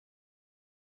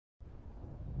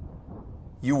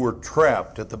You were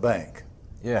trapped at the bank.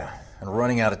 Yeah, and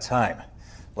running out of time.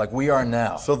 Like we are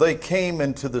now. So they came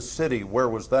into the city. Where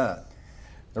was that?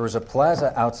 There was a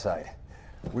plaza outside.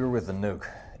 We were with the nuke,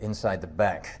 inside the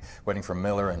bank, waiting for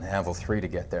Miller and Anvil 3 to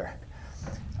get there.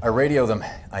 I radio them.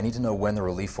 I need to know when the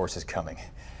relief force is coming.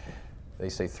 They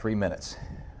say 3 minutes.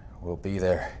 We'll be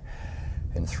there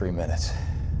in 3 minutes.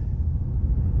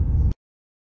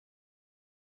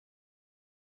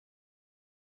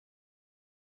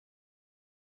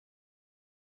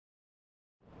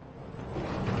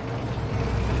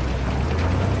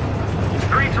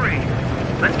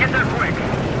 Let's get there quick.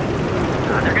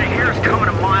 They're gonna hear us coming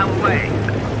a mile away.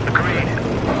 Agreed.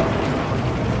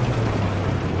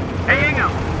 Hey, Ingo.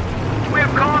 Do we have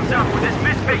comms up with this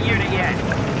misfit unit yet?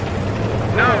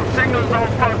 No, signal's all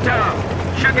fucked up.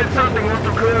 Should get something once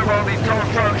we're clear of all these tall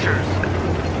structures.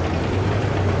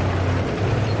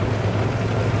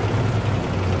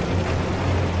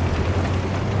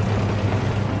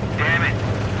 Damn it.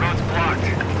 Road's blocked.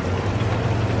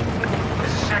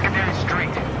 This is secondary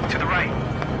street. To the right.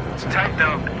 It's tight,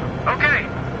 though. Okay,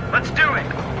 let's do it.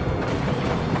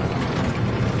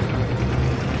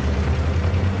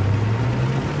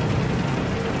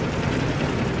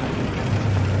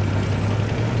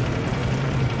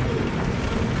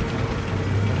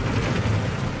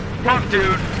 Fuck,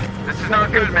 dude. This is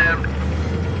not good, man.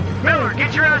 Miller,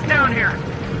 get your ass down here.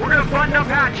 We're gonna button up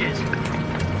hatches.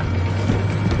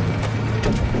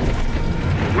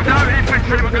 Without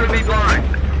infantry, we're gonna be blind.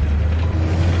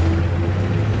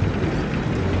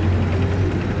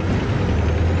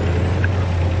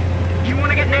 You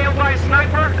want to get nailed by a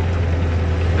sniper?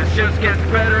 This just gets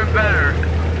better and better.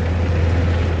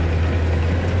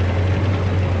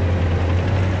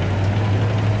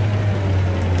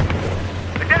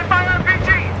 Identify RPG!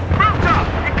 Rooftop!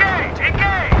 Engage!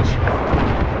 Engage!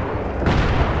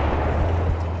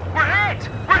 We're hit!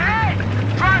 We're hit!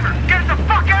 Driver, get the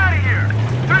fuck out of here!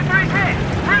 3-3's hit!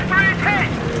 3-3 is hit!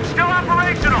 Still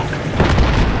operational!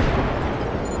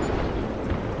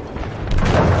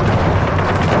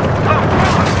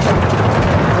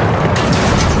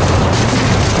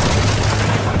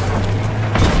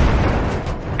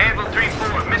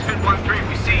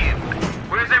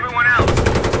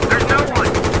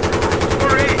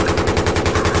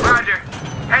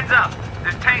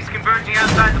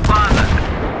 Outside the plaza.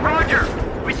 Roger!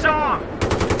 We saw him!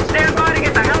 Stand by to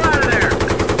get the hell out of there!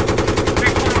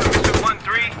 3-4, Mr.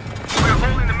 1-3. We're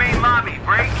holding the main lobby.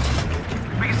 Break.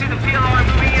 We can see the PLR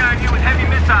moving in on you with heavy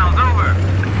missiles. Over.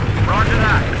 Roger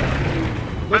that.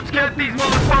 Let's get these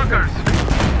motherfuckers!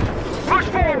 Push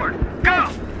forward! Go!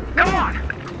 Come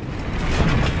on!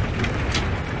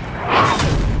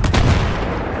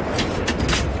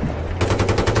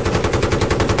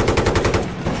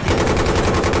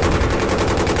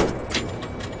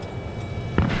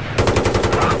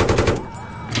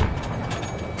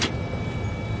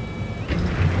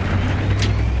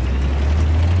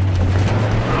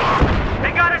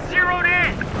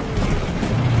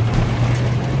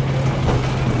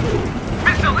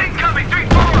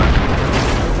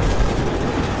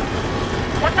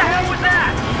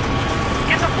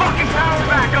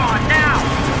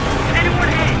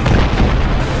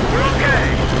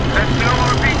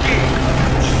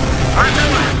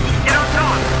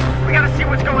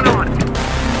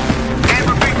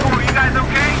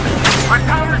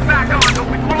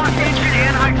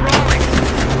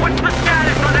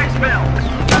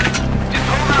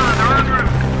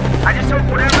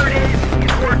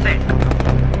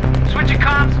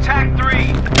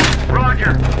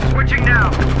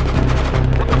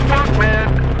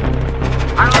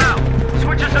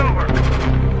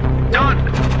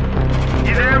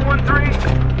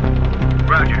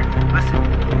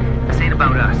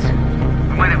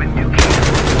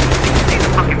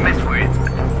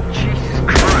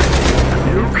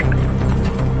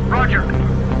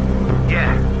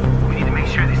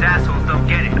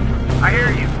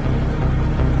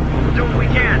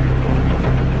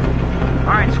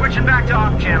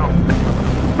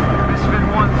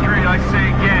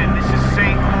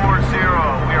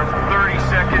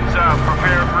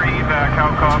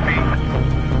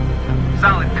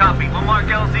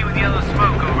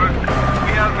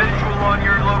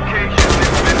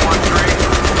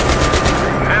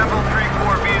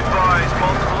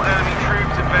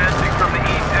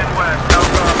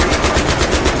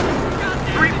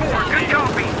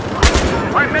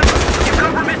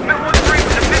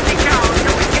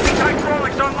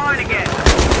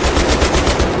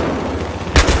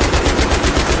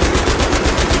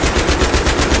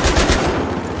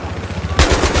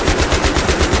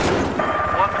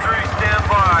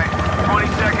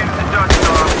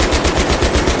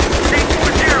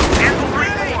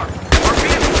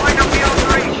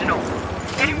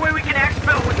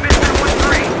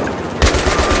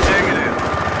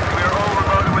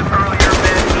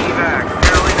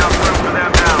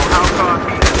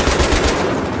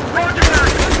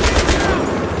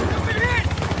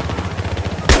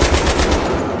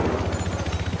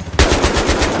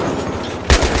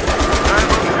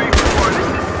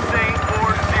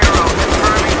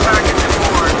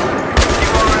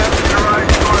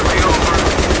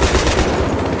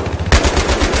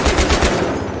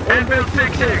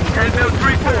 Handmill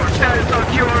 3-4, status on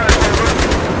QRS, over.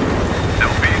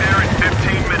 They'll be there in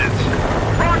 15 minutes.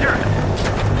 Roger!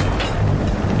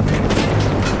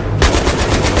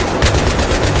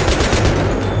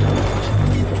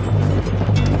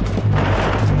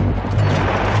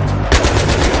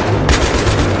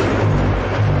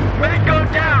 Red gun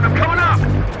down, I'm coming up!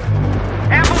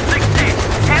 Anvil 6-6,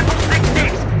 Anvil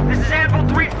 6-6, this is Anvil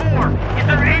 3-4. Is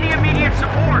there any immediate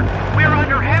support? We are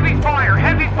under heavy fire,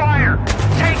 heavy fire!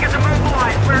 Tank is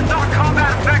immobilized, we're not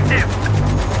combat effective!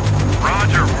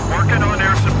 Roger, we're working on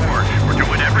air support. We're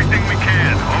doing everything we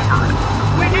can, over.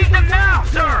 We need them now,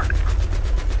 sir!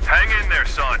 Hang in there,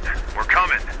 son. We're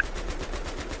coming.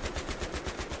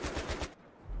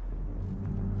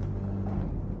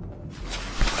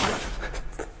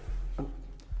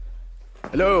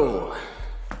 Hello,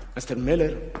 Mr.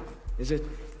 Miller, is it?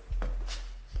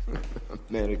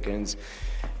 Americans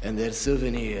and their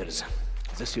souvenirs.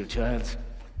 Is this your child?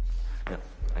 Yeah,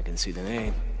 I can see the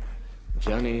name.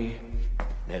 Johnny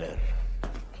Miller.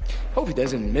 Hope he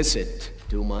doesn't miss it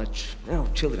too much. You know,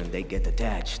 children, they get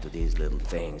attached to these little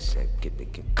things. They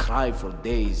can cry for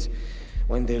days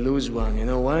when they lose one. You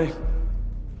know why?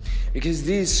 Because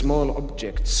these small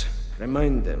objects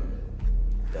remind them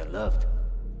they're loved.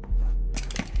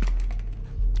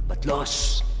 But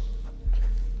loss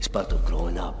is part of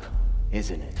growing up,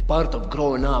 isn't it? Part of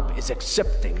growing up is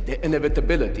accepting the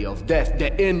inevitability of death.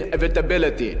 The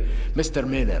inevitability, Mr.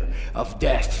 Miller, of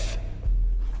death.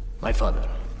 My father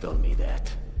told me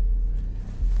that.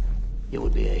 You will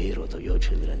be a hero to your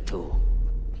children, too.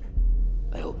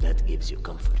 I hope that gives you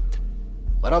comfort.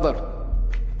 Brother.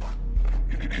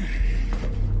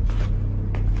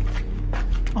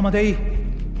 Amadei,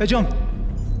 Bejam.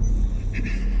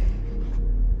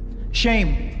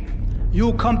 Shame.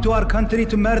 You come to our country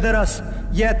to murder us,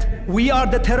 yet we are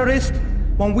the terrorists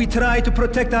when we try to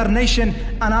protect our nation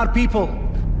and our people.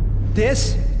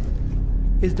 This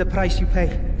is the price you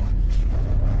pay.